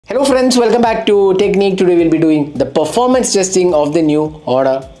Hello friends, welcome back to Technique. Today we'll be doing the performance testing of the new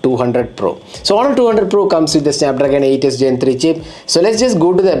Honor 200 Pro. So Honor 200 Pro comes with the Snapdragon 8s Gen 3 chip. So let's just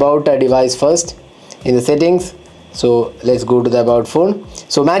go to the about device first in the settings. So let's go to the about phone.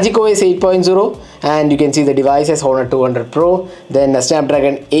 So macOS 8.0 and you can see the device as Honor 200 Pro. Then the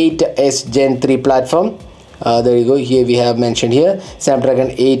Snapdragon 8s Gen 3 platform. There you go, here we have mentioned here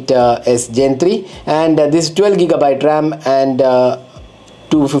Snapdragon 8s Gen 3 and this 12GB RAM and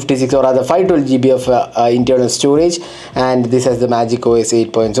 256 or rather 512 GB of internal storage, and this has the macOS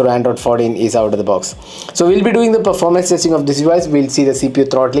 8.0. Android 14 is out of the box. So we'll be doing the performance testing of this device. We'll see the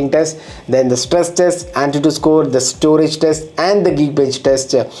CPU throttling test, then the stress test, AnTuTu score, the storage test and the GeekBench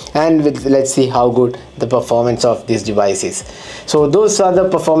test, and let's see how good the performance of this device is. So those are the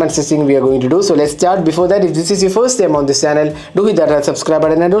performance testing we are going to do. So let's start. Before that, if this is your first time on this channel, do hit that subscribe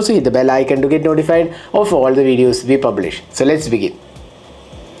button and also hit the bell icon to get notified of all the videos we publish. So let's begin.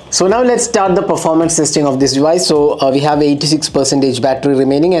 So now let's start the performance testing of this device. So we have 86% battery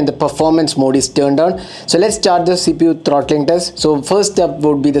remaining and the performance mode is turned on. So let's start the CPU throttling test. So first up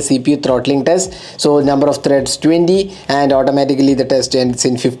would be the CPU throttling test. So number of threads 20 and automatically the test ends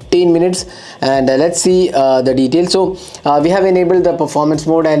in 15 minutes. And let's see the details. So we have enabled the performance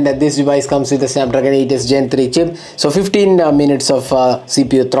mode and this device comes with the Snapdragon 8s Gen 3 chip. So 15 minutes of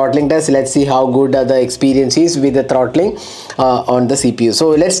CPU throttling test. Let's see how good the experience is with the throttling on the CPU. So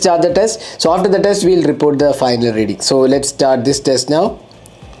let's start the test. So after the test we'll report the final reading. So let's start this test now.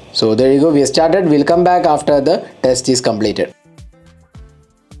 So there you go, we have started. We'll come back after the test is completed.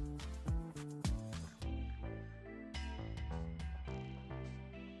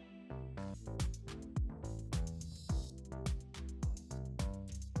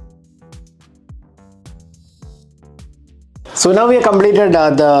 So now we have completed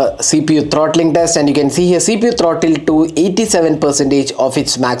the CPU throttling test, and you can see here CPU throttled to 87% of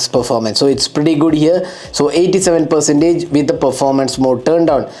its max performance. So it's pretty good here. So 87% with the performance mode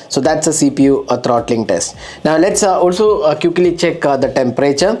turned on. So that's a CPU throttling test. Now let's also quickly check the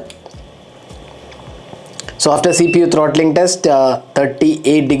temperature. So after CPU throttling test,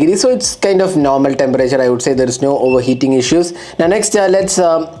 38 degrees. So it's kind of normal temperature, I would say. There is no overheating issues. Now next let's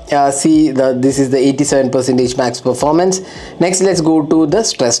see this is the 87% max performance. Next let's go to the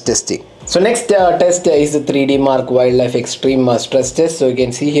stress testing. So next test is the 3D Mark Wildlife Extreme stress test. So you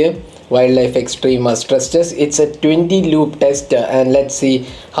can see here Wildlife Extreme stress test. It's a 20 loop test and let's see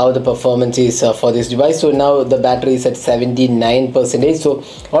how the performance is for this device. So now the battery is at 79%, so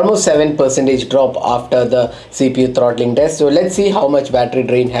almost 7% drop after the CPU throttling test. So let's see how much battery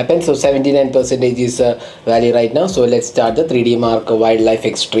drain happens. So 79% is value right now. So let's start the 3D Mark Wildlife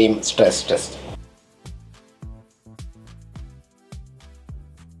Extreme stress test.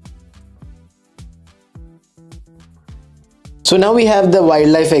 So now we have the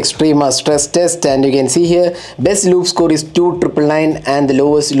Wildlife Extreme stress test, and you can see here best loop score is 2999 and the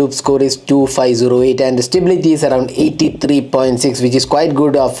lowest loop score is 2508, and the stability is around 83.6, which is quite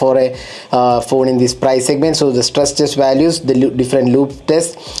good for a phone in this price segment. So the stress test values, the different loop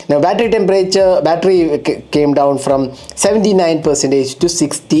tests. Now battery came down from 79% to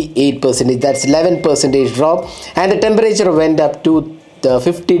 68%. That's 11% drop, and the temperature went up to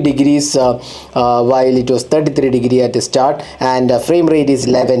 50 degrees while it was 33 degrees at the start, and frame rate is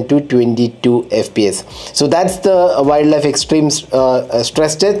 11 to 22 fps. So that's the Wildlife Extreme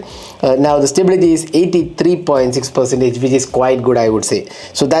stress test. Now the stability is 83.6%, which is quite good, I would say.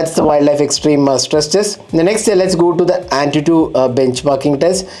 So that's the Wildlife Extreme stress test. The next let's go to the AnTuTu benchmarking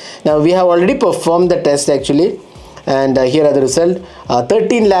test. Now we have already performed the test actually, and here are the result.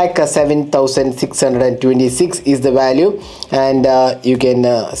 13,07,626 is the value, and you can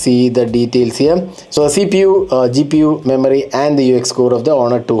see the details here. So CPU, GPU, memory and the UX score of the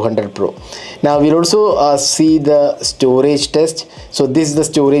Honor 200 Pro. Now we'll also see the storage test. So this is the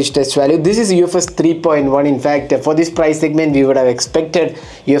storage test value. This is UFS 3.1. In fact, for this price segment we would have expected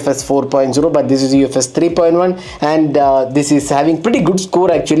UFS 4.0, but this is UFS 3.1, and this is having pretty good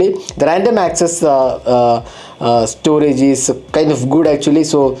score actually. The random access storage is kind of good actually.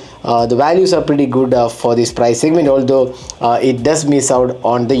 So the values are pretty good for this price segment, although it does miss out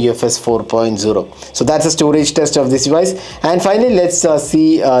on the UFS 4.0. So that's a storage test of this device. And finally let's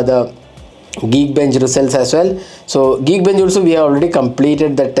see the GeekBench results as well. So GeekBench also we have already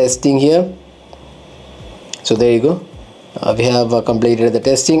completed the testing here. So there you go. We have completed the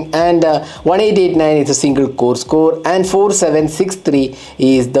testing, and 1889 is a single core score, and 4763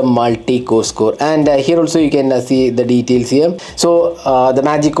 is the multi-core score. And here also you can see the details here. So the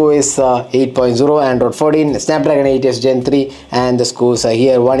Magic OS 8.0, Android 14, Snapdragon 8s Gen 3, and the scores are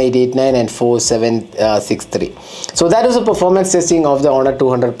here 1889 and 4763. So that is a performance testing of the Honor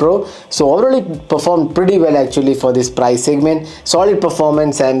 200 Pro. So overall it performed pretty well actually for this price segment. Solid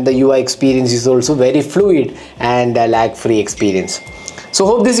performance, and the UI experience is also very fluid and lag-free experience. So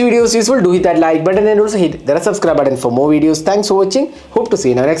hope this video is useful. Do hit that like button and also hit the subscribe button for more videos. Thanks for watching. Hope to see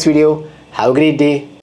you in our next video. Have a great day.